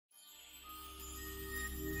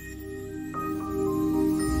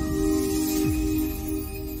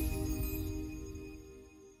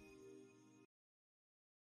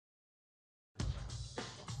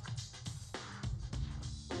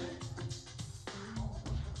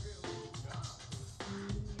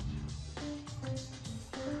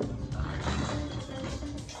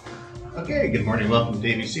Okay, good morning. Welcome to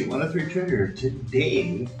ABC 103 Trader.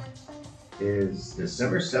 Today is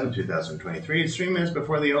December 7, 2023. It's 3 minutes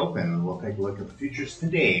before the open. We'll take a look at the futures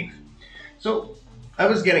today. So, I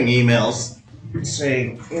was getting emails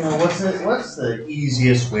saying, what's the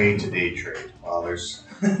easiest way to day trade? Well, there's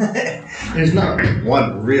not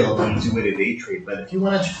one real easy way to day trade, but if you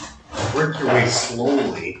want to work your way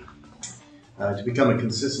slowly to become a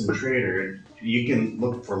consistent trader, you can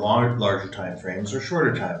look for larger time frames or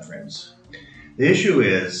shorter time frames. The issue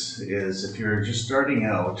is if you're just starting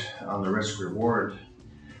out on the risk reward,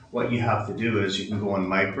 what you have to do is you can go on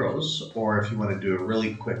micros, or if you want to do a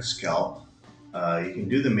really quick scalp, you can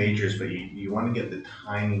do the majors, but you want to get the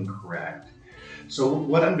timing correct. So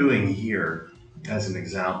what I'm doing here as an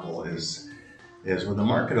example is when the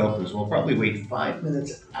market opens, we'll probably wait 5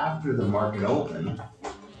 minutes after the market open,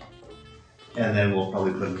 and then we'll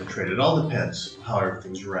probably put in the trade. It all depends how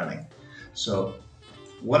everything's running. So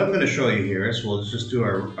what I'm going to show you here is we'll just do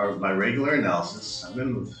my regular analysis. I'm going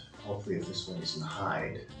to move, hopefully if this one isn't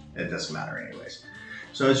hide, it doesn't matter anyways.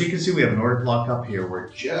 So as you can see, we have an order block up here. We're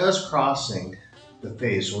just crossing the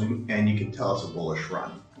phase, and you can tell it's a bullish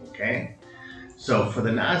run, okay? So for the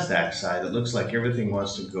NASDAQ side, it looks like everything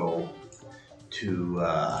wants to go to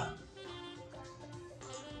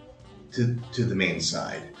the main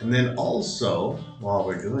side. And then also, while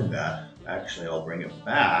we're doing that, actually I'll bring it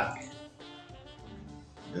back.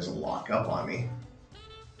 It doesn't lock up on me.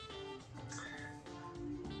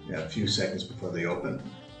 Yeah, a few seconds before they open.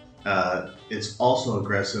 It's also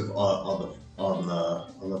aggressive on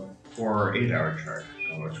the 4 or 8 hour chart. I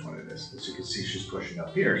don't know which one it is. As you can see, she's pushing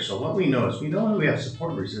up here. So what we know is we have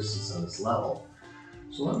support and resistance on this level.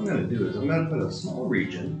 So what I'm going to do is I'm going to put a small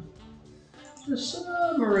region just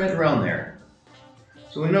right around there.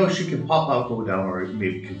 So we know she can pop out, go down, or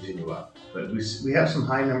maybe continue up. But we have some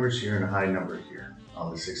high numbers here and a high number here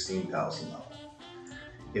on the 16,000 level,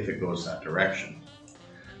 if it goes that direction.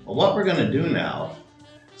 Well, what we're going to do now,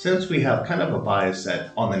 since we have kind of a bias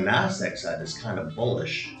that on the NASDAQ side is kind of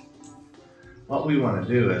bullish, what we want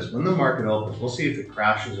to do is when the market opens, we'll see if it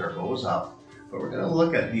crashes or goes up, but we're going to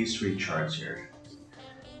look at these 3 charts here.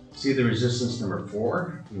 See the resistance number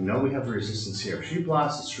 4? We know we have a resistance here. If she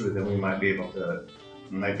blasts through, then we might be able to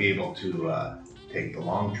take the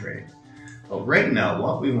long trade. But right now,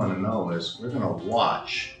 what we want to know is we're going to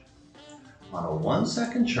watch on a 1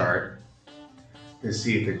 second chart to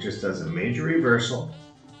see if it just does a major reversal.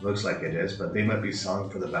 Looks like it is, but they might be selling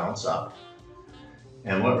for the bounce up.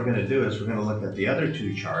 And what we're going to do is we're going to look at the other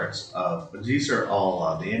 2 charts. These are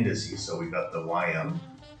all the indices. So we've got the YM.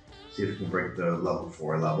 See if we can break the level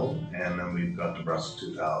 4 level, and then we've got the Russell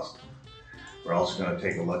 2000. We're also going to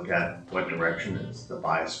take a look at what direction is the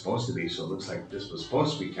bias supposed to be. So it looks like this was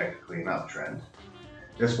supposed to be technically an uptrend.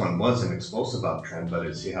 This one was an explosive uptrend,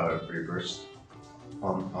 but see how it reversed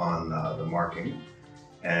on the marking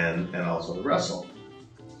and also the Russell.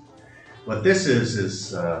 What this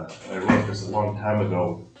is I wrote this a long time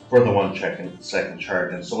ago for the 1 second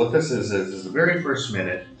chart. And so what this is the very first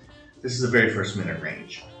minute. This is the very first minute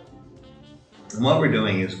range. And what we're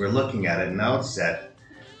doing is we're looking at it, and now it's set.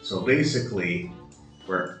 So basically,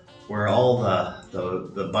 where all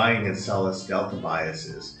the buying and selling delta bias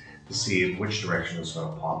is to see which direction it's going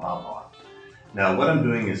to pop up on. Now, what I'm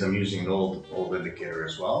doing is I'm using an old indicator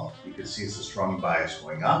as well. You can see it's a strong bias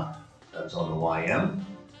going up. That's on the YM.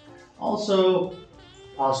 Also,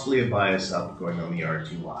 possibly a bias up going on the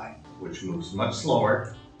RTY, which moves much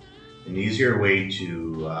slower. An easier way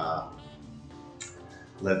to,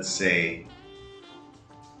 let's say,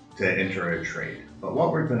 to enter a trade. But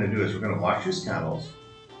what we're going to do is we're going to watch these candles.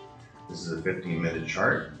 This is a 15-minute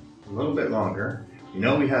chart, a little bit longer. You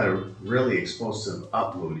know we had a really explosive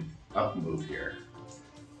up move here.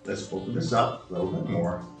 Let's open this up a little bit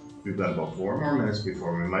more. We've got about 4 more minutes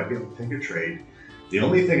before we might be able to take a trade. The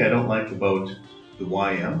only thing I don't like about the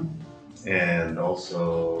YM and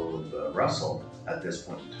also the Russell at this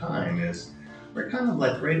point in time is we're kind of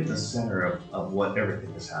like right in the center of what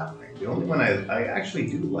everything is happening. The only one I actually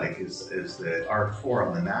do like is the R4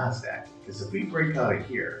 on the NASDAQ, because if we break out of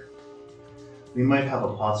here, we might have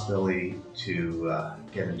a possibility to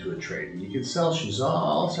get into a trade. And you can tell she's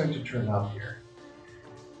all starting to turn up here.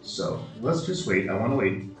 So let's just wait. I want to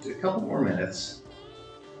wait a couple more minutes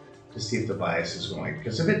to see if the bias is going.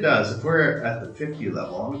 Because if it does, if we're at the 50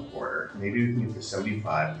 level on the quarter, maybe we can get to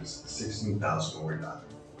 75, to 16,000 when we're done.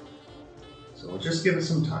 So we'll just give it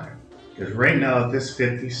some time, because right now this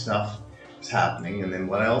 50 stuff is happening, and then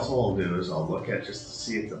what else I'll do is I'll look at just to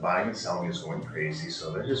see if the buying and selling is going crazy.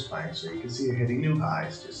 So they're just buying. So you can see it hitting new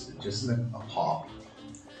highs, just in a pop.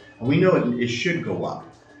 And we know it should go up,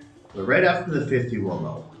 but right after the 50 we'll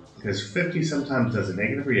know. because 50 sometimes does a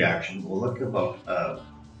negative reaction. We'll look about, I'm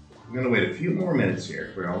going to wait a few more minutes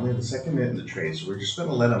here. We're only in the second minute in the trade, so we're just going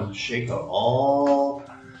to let them shake out all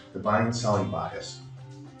the buying and selling bias.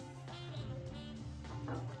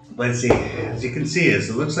 But see, as you can see, it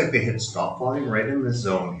looks like they hit stop volume right in this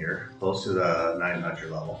zone here, close to the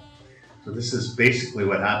 900 level. So this is basically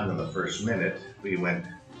what happened in the first minute. We went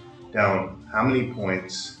down how many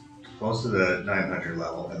points, close to the 900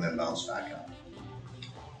 level, and then bounced back up.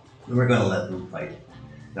 And we're going to let them fight.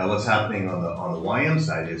 Now what's happening on the YM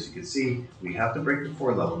side is, you can see we have to break the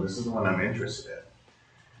 4 level. This is the one I'm interested in.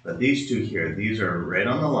 But these two here, these are right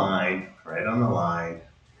on the line, right on the line.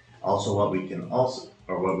 Also what we can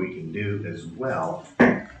do as well,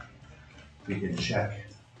 we can check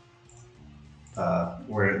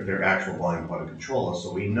where their actual volume point of control is.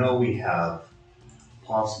 So we know we have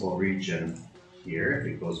possible region here if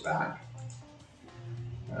it goes back.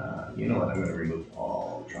 You know what, I'm going to remove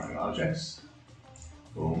all drawing objects.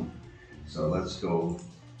 Boom. So let's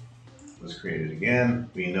create it again.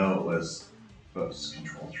 We know it was,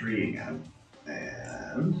 Control 3 again,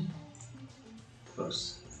 and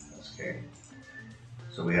okay.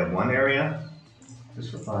 So we have one area,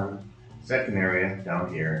 just for fun, second area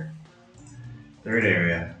down here, third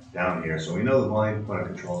area down here. So we know the volume point of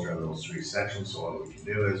controls are in those 3 sections, so what we can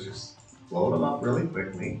do is just load them up really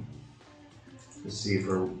quickly to see if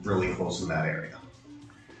we're really close in that area.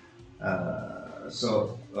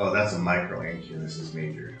 Oh, that's a micro ink here, this is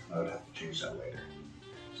major. I would have to change that later.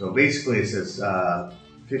 So basically it says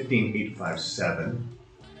 15857.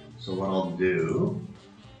 So what I'll do,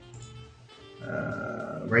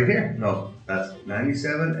 right here, no, that's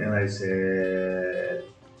 97, and I said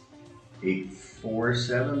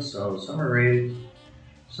 847, so somewhere right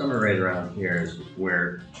around here is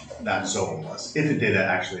where that zone was, if it did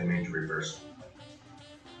actually a major reversal.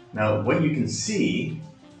 Now what you can see,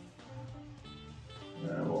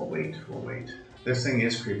 we'll wait. This thing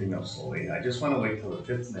is creeping up slowly. I just want to wait till the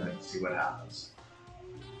 5th minute to see what happens.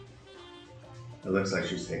 It looks like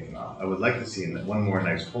she's taking off. I would like to see one more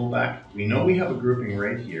nice pullback. We know we have a grouping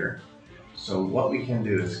right here. So what we can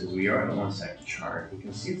do is, because we are on a 1-second chart, we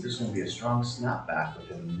can see if there's going to be a strong snapback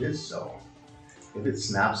within this zone. If it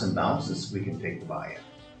snaps and bounces, we can take the buy-in.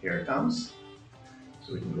 Here it comes.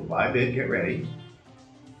 So we can go buy bid, get ready.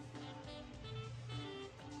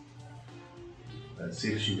 Let's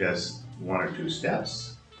see if she does 1 or 2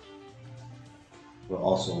 steps. We'll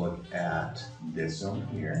also look at this zone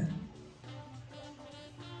here.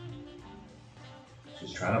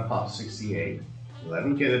 She's trying to pop 68. Let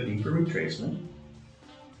him get a deeper retracement.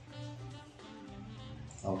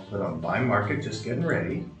 I'll put on buy market, just getting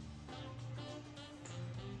ready.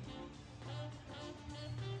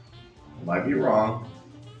 I might be wrong.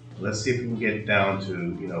 Let's see if we can get down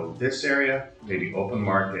to, this area, maybe open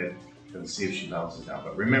market, and see if she bounces down.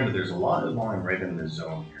 But remember, there's a lot of volume right in this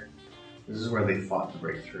zone here. This is where they fought to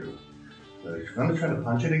break through. So if you're going to try to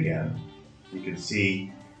punch it again, you can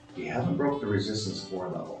see we haven't broke the resistance 4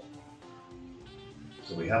 level.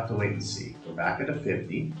 So we have to wait and see. We're back at a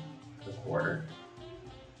 50, the quarter.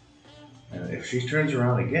 And if she turns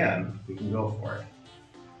around again, we can go for it.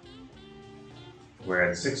 We're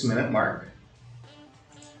at 6-minute mark.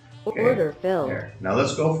 Okay, order filled. There. Now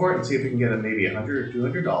let's go for it and see if we can get maybe $100 or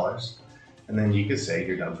 $200. And then you could say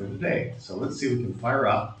you're done for the day. So let's see if we can fire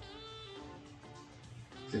up.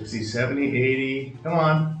 60, 70, 80. Come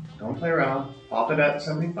on. Don't play around. Pop it at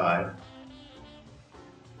 75.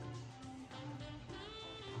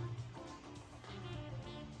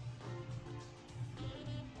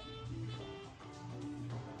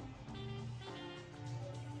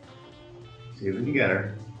 See if we can get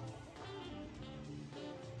her.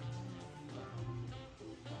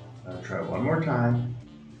 I'll try one more time,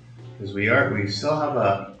 because we still have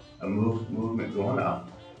a movement going up.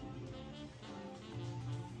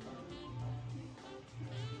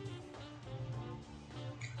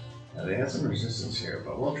 Now they have some resistance here,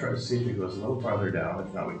 but we'll try to see if it goes a little farther down.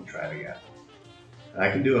 If not, we can try it again. And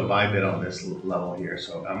I can do a buy bid on this level here,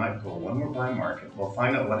 so I might go one more buy market. We'll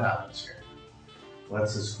find out what happens here.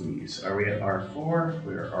 What's the squeeze? Are we at R4?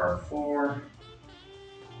 We're at R4.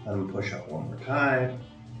 Let me push up one more time.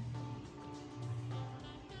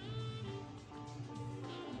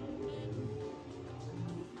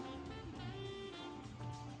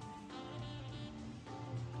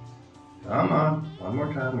 Come on, one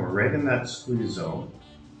more time. We're right in that squeeze zone.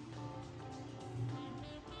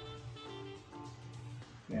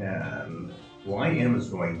 And YM is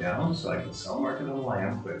going down, so I can sell market on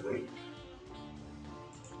YM quickly.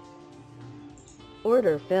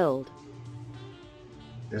 Order filled.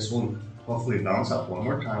 This will hopefully bounce up one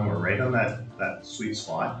more time. We're right on that sweet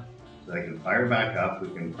spot. So I can fire back up. We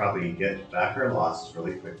can probably get back our losses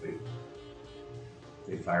really quickly.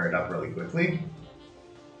 They fire it up really quickly.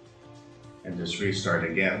 And just restart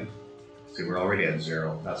again. See, we're already at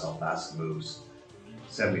 0. That's how fast it moves.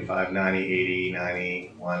 75, 90, 80,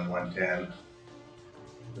 90, 110.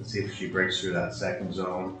 Let's see if she breaks through that second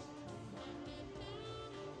zone.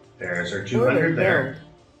 There's our 200 there.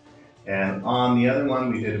 And on the other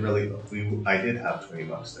one, we did I did have 20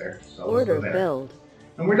 bucks there. So Order filled.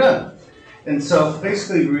 And we're done. And so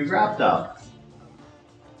basically we wrapped up.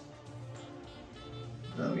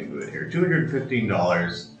 Let me move it here.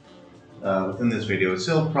 $215 within this video. It's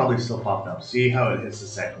probably still popped up. See how it hits the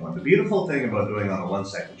second one. The beautiful thing about doing on a 1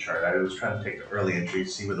 second chart, I was trying to take the early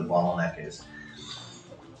entries, see where the bottleneck is.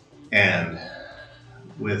 And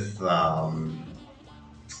with, how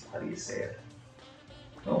do you say it?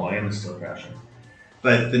 Oh, I am still crashing.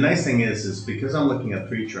 But the nice thing is because I'm looking at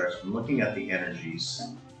 3 charts, I'm looking at the energies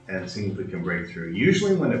and seeing if we can break through.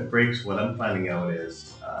 Usually when it breaks, what I'm finding out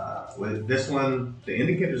is, with this one, the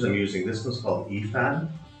indicators I'm using, this one's called EPHAN,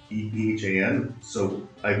 E-P-H-A-N. So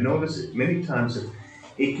I've noticed it many times if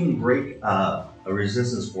it can break a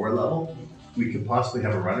resistance 4 level, we could possibly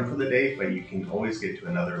have a runner for the day, but you can always get to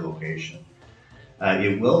another location.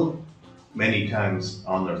 It will many times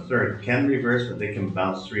on the third can reverse, but they can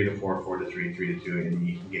bounce 3 to 4, 4 to 3, 3 to 2, and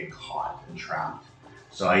you can get caught and trapped.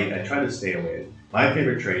 So I try to stay away. My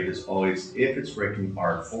favorite trade is always if it's breaking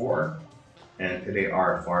R4, and today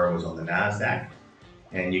R4 was on the NASDAQ,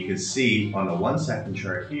 and you can see on the 1 second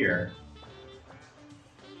chart here,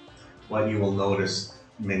 what you will notice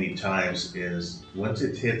many times is once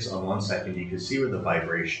it hits on 1 second, you can see where the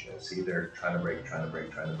vibration is. Either trying to break,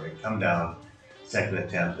 come down, second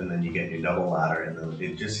attempt, and then you get your double ladder, and then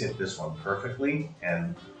it just hit this one perfectly,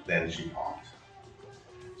 and then she popped.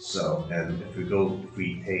 So, and if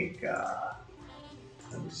we take,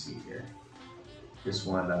 let me see here, this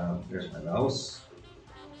one, there's my mouse,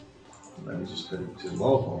 let me just put it to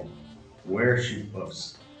local, where she,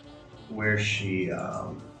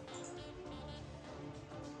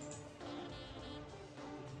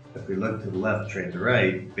 if we look to the left, trade to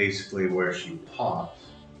right, basically where she popped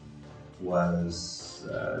was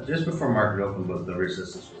just before market open, but the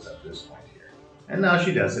resistance was at this point here. And now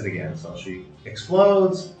she does it again. So she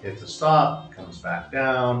explodes, hits a stop, comes back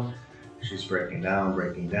down. She's breaking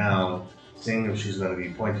down, seeing if she's going to be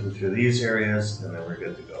pointing through these areas, and then we're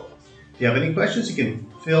good to go. If you have any questions, you can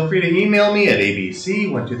feel free to email me at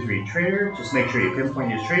abc123trader. Just make sure you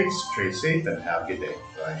pinpoint your trades, trade safe, and have a good day.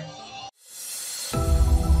 Bye.